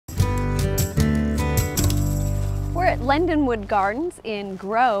Lendonwood Gardens in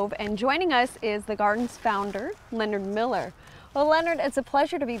Grove, and joining us is the garden's founder, Lenard Miller. Well, Lenard, it's a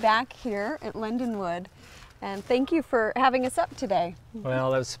pleasure to be back here at Lendonwood, and thank you for having us up today.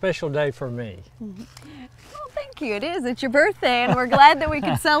 Well, it's a special day for me. Well, thank you. It is. It's your birthday, and we're glad that we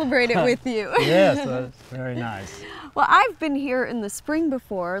can celebrate it with you. Yes, that's very nice. Well, I've been here in the spring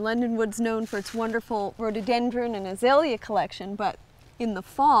before. Lendonwood's known for its wonderful rhododendron and azalea collection, but in the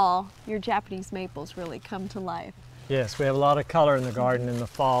fall, your Japanese maples really come to life. Yes, we have a lot of color in the garden in the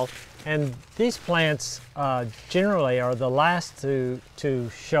fall, and these plants generally are the last to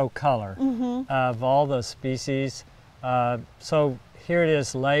show color of all the species. So here it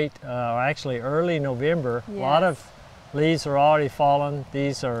is late, or actually early November. Yes. A lot of leaves are already fallen.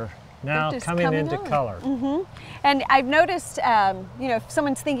 These are now coming into color. And I've noticed, you know, if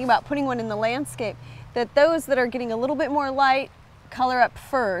someone's thinking about putting one in the landscape, that those that are getting a little bit more light color up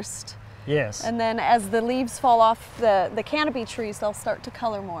first. Yes. And then as the leaves fall off the canopy trees, they'll start to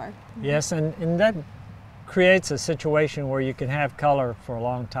color more. Yes, and that creates a situation where you can have color for a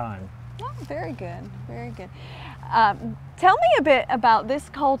long time. Oh, very good, very good. Tell me a bit about this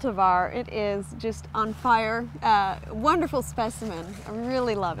cultivar. It is just on fire. Wonderful specimen. I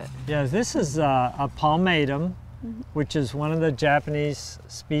really love it. Yeah, this is a palmatum, which is one of the Japanese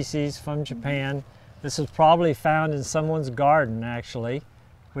species from Japan. This is probably found in someone's garden, actually,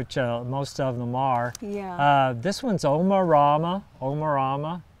 which most of them are. Yeah. This one's Omarama,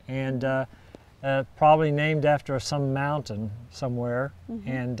 and probably named after some mountain somewhere.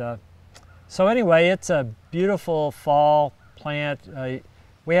 And so anyway, it's a beautiful fall plant.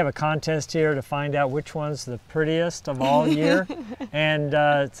 We have a contest here to find out which one's the prettiest of all year, and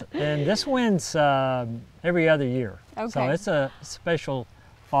this wins every other year. Okay. So it's a special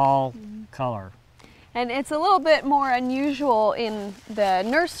fall color. And it's a little bit more unusual in the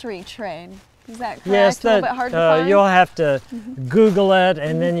nursery trade. Is that correct? Yes, a little bit hard to find? You'll have to Google it,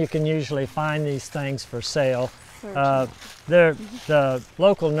 and then you can usually find these things for sale. The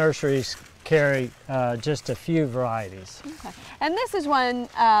local nurseries carry just a few varieties. Okay. And this is one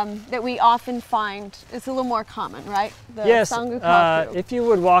that we often find, it's a little more common, right? The yes, Sangukaku. if you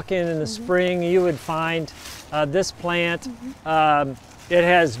would walk in the spring, you would find this plant. It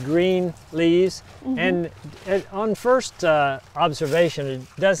has green leaves, and on first observation, it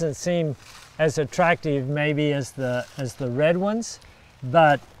doesn't seem as attractive maybe as the red ones,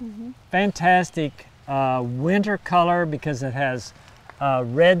 but fantastic winter color because it has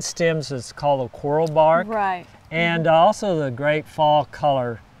red stems. It's called a coral bark, right? And also the great fall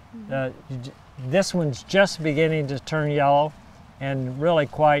color. This one's just beginning to turn yellow, and really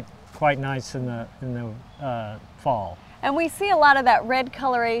quite nice in the fall. And we see a lot of that red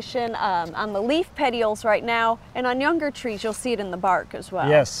coloration on the leaf petioles right now, and on younger trees you'll see it in the bark as well.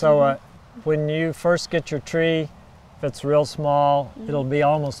 Yes, so when you first get your tree, if it's real small, it'll be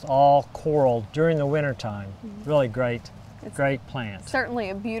almost all coral during the winter time. Really great plant. Certainly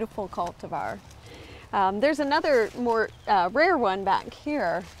a beautiful cultivar. There's another more rare one back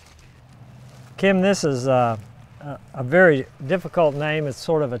here. Kim, this is a very difficult name. It's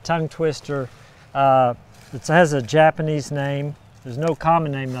sort of a tongue twister. It has a Japanese name. There's no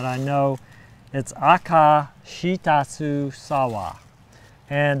common name that I know. It's Aka Shitatsu Sawa.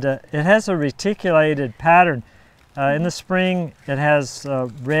 And it has a reticulated pattern. In the spring, it has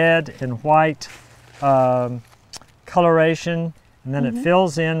red and white coloration, and then it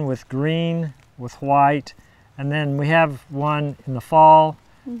fills in with green, with white, and then we have one in the fall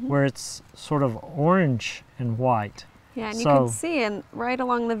where it's sort of orange and white. Yeah, and you can see right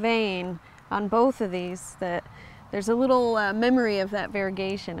along the vein on both of these that there's a little memory of that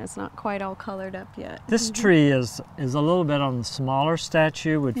variegation. It's not quite all colored up yet. This tree is a little bit on the smaller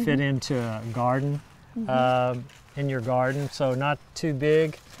statue, would fit into a garden, in your garden, so not too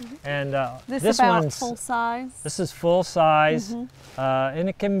big. And this one's full size? This is full size, and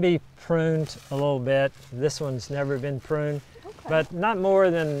it can be pruned a little bit. This one's never been pruned, but not more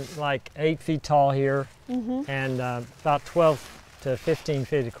than like 8 feet tall here, and about 12 to 15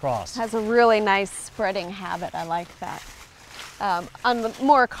 feet across. Has a really nice spreading habit. I like that. On the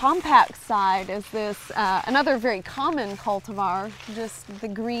more compact side is this another very common cultivar, just the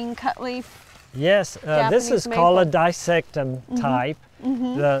green cutleaf. Yes, this is called a dissectum type.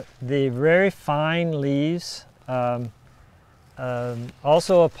 The very fine leaves, also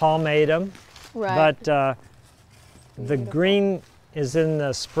a palmatum, but the green is in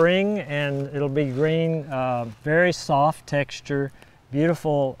the spring, and it'll be green, very soft texture,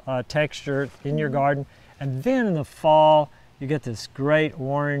 beautiful texture in your garden. And then in the fall, you get this great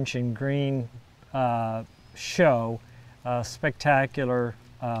orange and green show, spectacular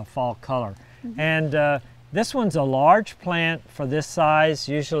fall color. And This one's a large plant for this size.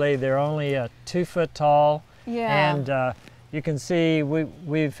 Usually they're only 2 foot tall. Yeah. And you can see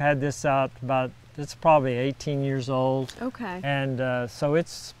we've had this out about, it's probably 18 years old. Okay. And so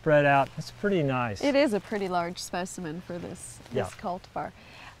it's spread out. It's pretty nice. It is a pretty large specimen for this Yeah. cultivar.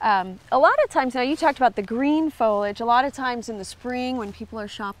 A lot of times, now you talked about the green foliage, a lot of times in the spring when people are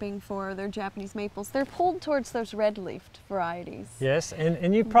shopping for their Japanese maples, they're pulled towards those red-leafed varieties. Yes,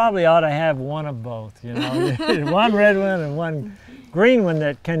 and you probably ought to have one of both, you know, one red one and one green one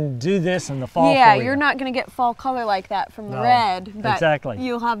that can do this in the fall. Yeah, for you. you're not going to get fall color like that from the No, red, but exactly.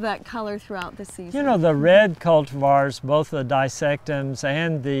 you'll have that color throughout the season. You know, the red cultivars, both the dissectums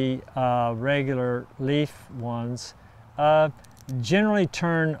and the regular leaf ones, generally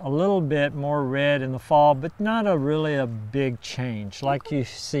turn a little bit more red in the fall, but not really a big change like you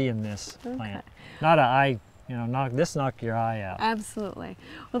see in this plant. Not an eye, you know, knock your eye out. Absolutely.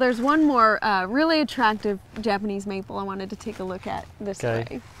 Well, there's one more really attractive Japanese maple I wanted to take a look at this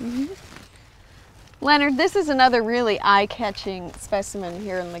way. Leonard, this is another really eye-catching specimen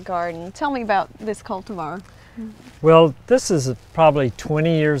here in the garden. Tell me about this cultivar. Well, this is probably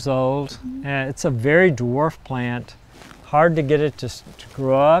 20 years old. It's a very dwarf plant. Hard to get it to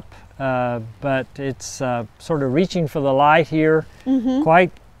grow up, but it's sort of reaching for the light here,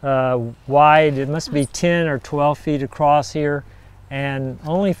 quite wide. It must be 10 or 12 feet across here, and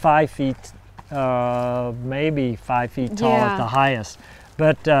only 5 feet, maybe 5 feet tall at the highest.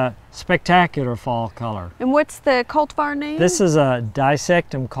 But spectacular fall color. And what's the cultivar name? This is a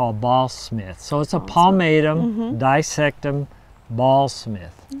dissectum called Ball Smith. So it's a palmatum dissectum Ball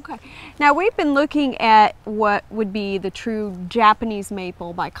Smith. Okay. Now we've been looking at what would be the true Japanese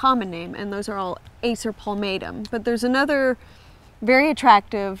maple by common name, and those are all Acer palmatum. But there's another very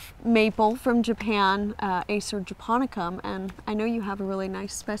attractive maple from Japan, Acer japonicum, and I know you have a really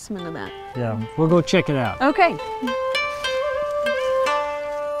nice specimen of that. Yeah, we'll go check it out. Okay.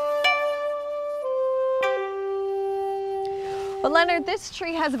 Well, Leonard, this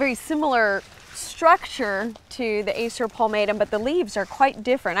tree has a very similar structure to the Acer palmatum, but the leaves are quite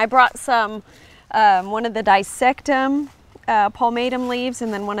different. I brought some, one of the dissectum palmatum leaves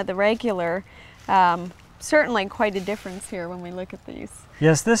and then one of the regular. Certainly quite a difference here when we look at these.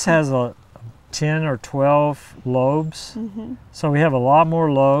 Yes, this has 10 or 12 lobes, so we have a lot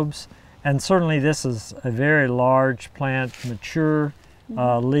more lobes, and certainly this is a very large plant, mature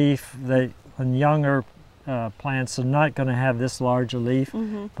leaf. And younger plants are not going to have this large a leaf,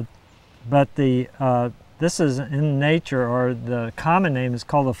 but the this is in nature, or the common name is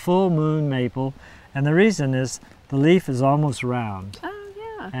called the full moon maple, and the reason is the leaf is almost round. Oh,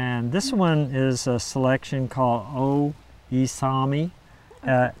 yeah. And this one is a selection called O Isami,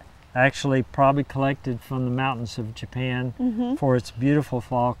 actually probably collected from the mountains of Japan for its beautiful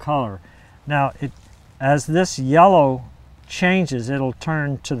fall color. Now, as this yellow changes, it'll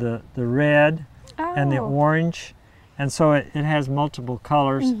turn to the red and the orange, and so it has multiple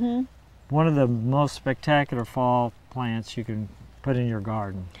colors. One of the most spectacular fall plants you can put in your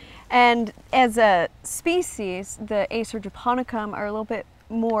garden. And as a species, the Acer japonicum are a little bit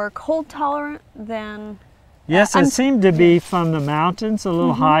more cold tolerant than... Yes, it seemed to be from the mountains, a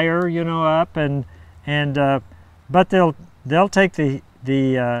little higher, you know, up, but they'll take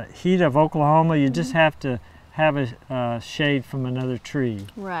the heat of Oklahoma. You just have to have a shade from another tree.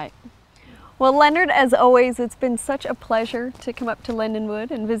 Right. Well, Leonard, as always, it's been such a pleasure to come up to Lendonwood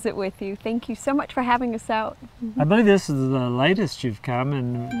and visit with you. Thank you so much for having us out. I believe this is the latest you've come,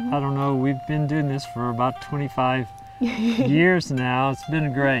 and I don't know, we've been doing this for about 25 years now. It's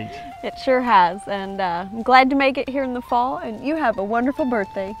been great. It sure has, and I'm glad to make it here in the fall, and you have a wonderful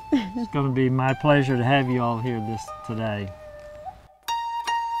birthday. It's going to be my pleasure to have you all here today.